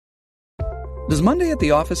Does Monday at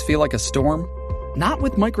the office feel like a storm? Not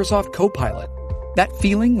with Microsoft Copilot. That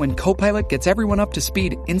feeling when Copilot gets everyone up to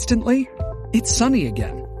speed instantly? It's sunny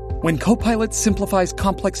again. When Copilot simplifies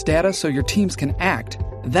complex data so your teams can act,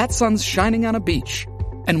 that sun's shining on a beach.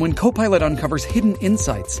 And when Copilot uncovers hidden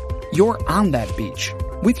insights, you're on that beach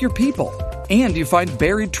with your people, and you find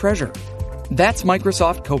buried treasure. That's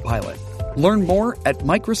Microsoft Copilot. Learn more at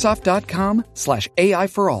Microsoft.com/AI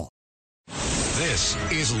for all. This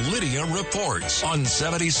is Lidia Reports on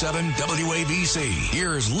 77 WABC.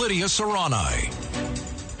 Here's Lidia Serrani.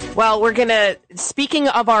 Well, speaking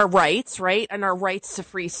of our rights, right, and our rights to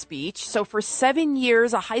free speech. So for 7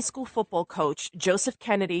 years, a high school football coach, Joseph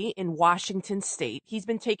Kennedy in Washington State, he's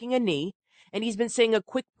been taking a knee and he's been saying a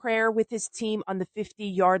quick prayer with his team on the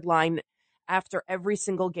 50-yard line after every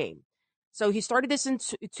single game. So he started this in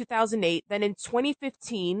 2008. Then in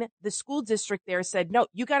 2015, the school district there said, no,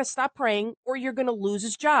 you got to stop praying or you're going to lose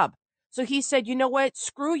his job. So he said, you know what?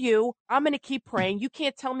 Screw you. I'm going to keep praying. You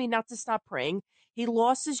can't tell me not to stop praying. He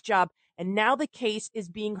lost his job. And now the case is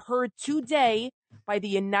being heard today by the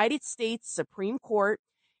United States Supreme Court.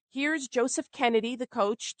 Here's Joseph Kennedy, the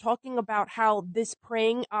coach, talking about how this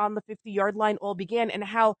praying on the 50-yard line all began and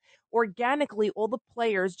how organically all the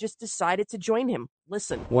players just decided to join him.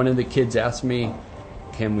 Listen. One of the kids asked me,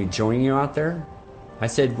 can we join you out there? I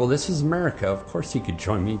said, well, this is America. Of course he could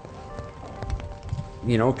join me.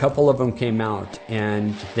 You know, a couple of them came out,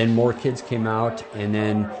 and then more kids came out, and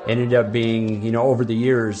then ended up being, you know, over the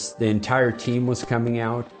years, the entire team was coming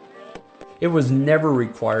out. It was never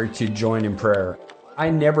required to join in prayer. I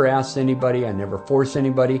never asked anybody, I never forced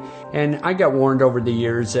anybody, and I got warned over the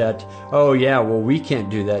years that, oh yeah, well we can't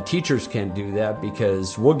do that, teachers can't do that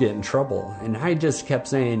because we'll get in trouble. And I just kept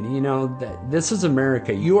saying, you know, this is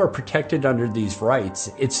America, you are protected under these rights.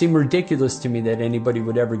 It seemed ridiculous to me that anybody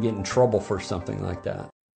would ever get in trouble for something like that.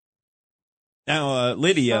 Now,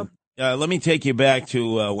 Lydia, let me take you back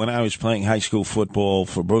to when I was playing high school football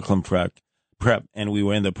for Brooklyn Prep, and we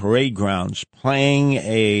were in the parade grounds playing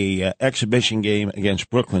a exhibition game against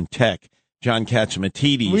Brooklyn Tech. John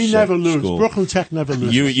Katzmatidis. We never lose. School. Brooklyn Tech never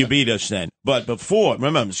loses. You beat us then. But before,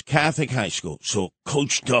 remember, it was Catholic high school. So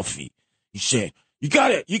Coach Duffy, he said, you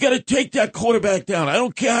got to take that quarterback down. I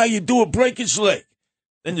don't care how you do it, break his leg.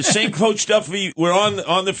 Then the same Coach Duffy, we're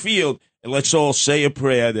on the field, and let's all say a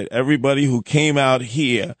prayer that everybody who came out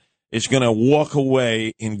here is going to walk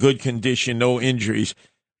away in good condition, no injuries.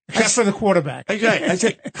 Except for the quarterback. I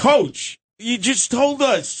said, Coach, you just told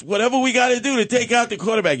us whatever we got to do to take out the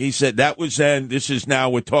quarterback. He said, that was then. This is now.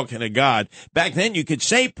 We're talking to God. Back then, you could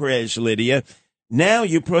say prayers, Lydia. Now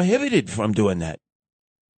you're prohibited from doing that.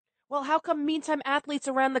 Well, how come meantime athletes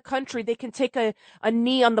around the country, they can take a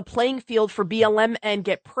knee on the playing field for BLM and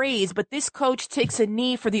get praise, but this coach takes a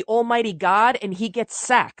knee for the almighty God and he gets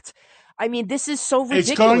sacked? I mean, this is so ridiculous.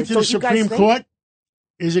 It's going to the Supreme Court?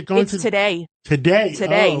 Is it going to today? Today.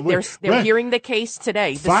 They're hearing the case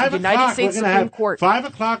today. The United States Supreme Court. 5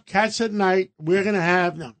 o'clock, Cats at Night. We're going to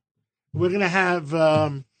have Bill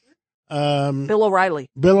O'Reilly.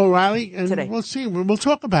 And today. We'll see. We'll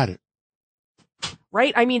talk about it.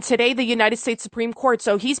 Right? I mean, today, the United States Supreme Court.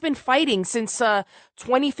 So he's been fighting since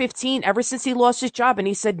 2015, ever since he lost his job. And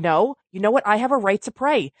he said, no, you know what? I have a right to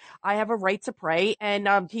pray. I have a right to pray. And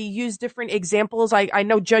he used different examples. I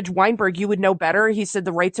know Judge Weinberg, you would know better. He said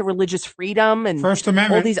the right to religious freedom and First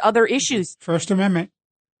Amendment. All these other issues. First Amendment.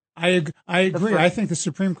 I agree. I think the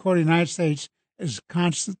Supreme Court of the United States, as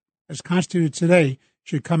constituted today,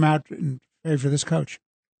 should come out in favor of this coach.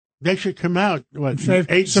 They should come out, 8-0 or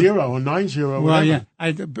 9-0. Well, yeah.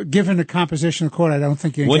 Given the composition of the court, I don't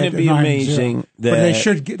think you Wouldn't get it be 9-0. amazing that But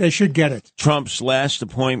they should get it. Trump's last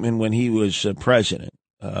appointment when he was president,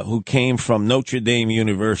 who came from Notre Dame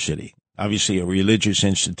University, obviously a religious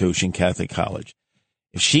institution, Catholic college,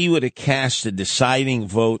 if she would have cast a deciding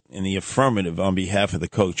vote in the affirmative on behalf of the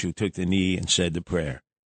coach who took the knee and said the prayer,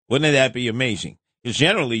 wouldn't that be amazing? Because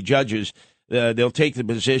generally judges, they'll take the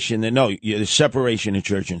position that, no, the separation of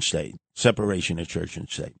church and state. Separation of church and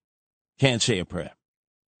state. Can't say a prayer.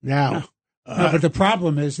 Now, no, but the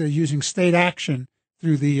problem is they're using state action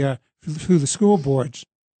through the school boards.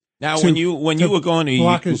 Now, when you were going to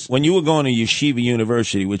Yeshiva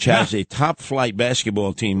University, which has a top flight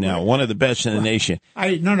basketball team now, one of the best in the nation.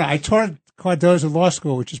 I taught Cardozo Law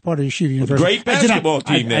School, which is part of Yeshiva University. Great basketball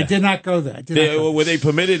team there. I did not go there. Were they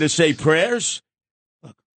permitted to say prayers?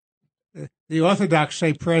 The Orthodox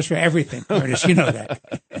say prayers for everything, Curtis. You know that.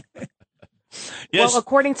 Yes. Well,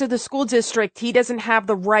 according to the school district, he doesn't have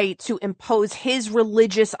the right to impose his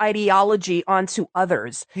religious ideology onto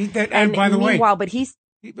others. And by the way, but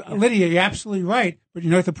Lydia, you're absolutely right. But you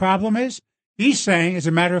know what the problem is? He's saying, as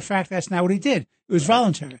a matter of fact, that's not what he did. It was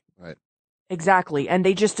voluntary. Right. Exactly. And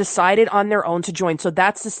they just decided on their own to join. So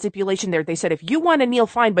that's the stipulation there. They said, if you want to kneel,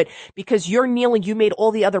 fine. But because you're kneeling, you made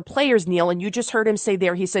all the other players kneel. And you just heard him say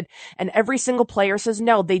there, he said, and every single player says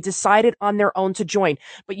no. They decided on their own to join.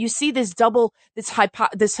 But you see this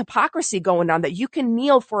this hypocrisy going on, that you can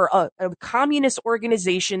kneel for a communist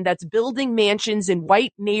organization that's building mansions in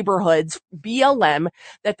white neighborhoods, BLM,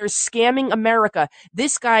 that they're scamming America.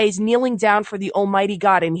 This guy is kneeling down for the Almighty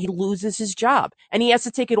God, and he loses his job. And he has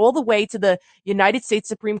to take it all the way to the United States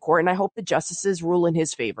Supreme Court, and I hope the justices rule in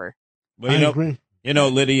his favor. Well, I agree. You know,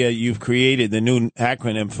 Lydia, you've created the new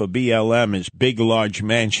acronym for BLM is Big Large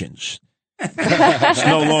Mansions. It's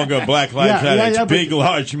no longer Black Lives Matter. It's Big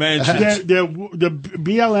Large Mansions. The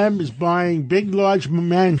BLM is buying big, large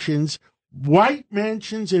mansions, white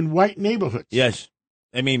mansions in white neighborhoods. Yes.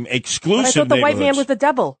 I mean, exclusive But I thought the white man was the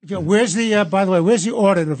devil. Where's the, by the way, where's the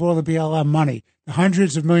audit of all the BLM money? The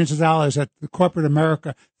hundreds of millions of dollars that the corporate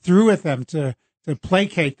America threw at them to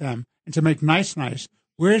placate them and to make nice.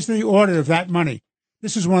 Where's the audit of that money?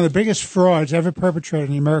 This is one of the biggest frauds ever perpetrated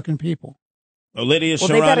on the American people. Lydia Well,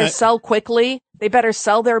 they better sell quickly. They better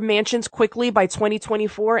sell their mansions quickly by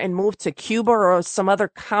 2024 and move to Cuba or some other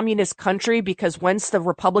communist country, because once the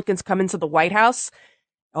Republicans come into the White House,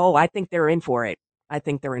 I think they're in for it.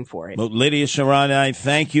 Well, Lidia Serrani,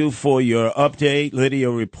 thank you for your update. Lidia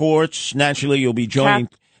Reports. Naturally, you'll be joining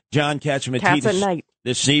John Catsimatidis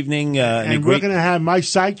this evening. And we're going to have my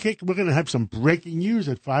sidekick. We're going to have some breaking news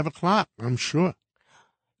at 5 o'clock, I'm sure.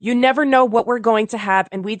 You never know what we're going to have,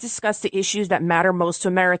 and we discuss the issues that matter most to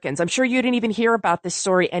Americans. I'm sure you didn't even hear about this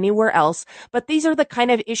story anywhere else, but these are the kind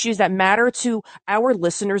of issues that matter to our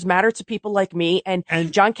listeners, matter to people like me. And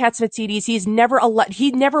John Catsimatidis,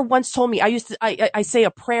 he never once told me, I say a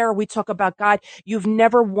prayer, we talk about God. You've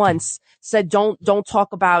never once said, don't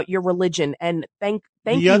talk about your religion. And thank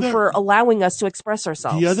you for allowing us to express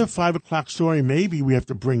ourselves. The other 5 o'clock story, maybe we have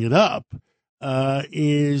to bring it up,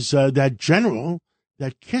 is that general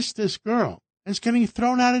that kissed this girl is getting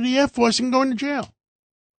thrown out of the Air Force and going to jail.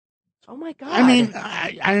 Oh, my God. I mean,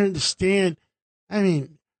 I understand. I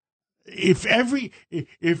mean, if every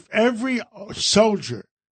soldier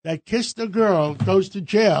that kissed a girl goes to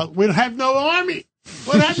jail, we'll have no Army.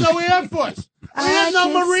 We'll have no Air Force. We'll have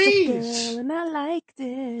no Marines. Girl and I liked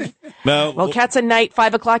it. Well, Cats at Night,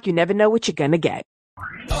 5 o'clock. You never know what you're going to get.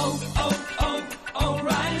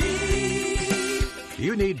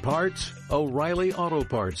 You need parts? O'Reilly Auto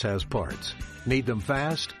Parts has parts. Need them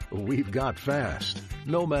fast? We've got fast.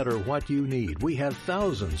 No matter what you need, we have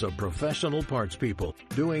thousands of professional parts people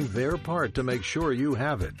doing their part to make sure you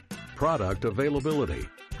have it. Product availability.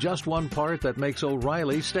 Just one part that makes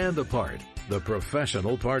O'Reilly stand apart. The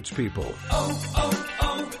professional parts people.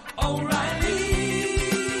 O'Reilly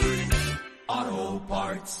Auto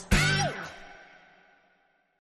Parts.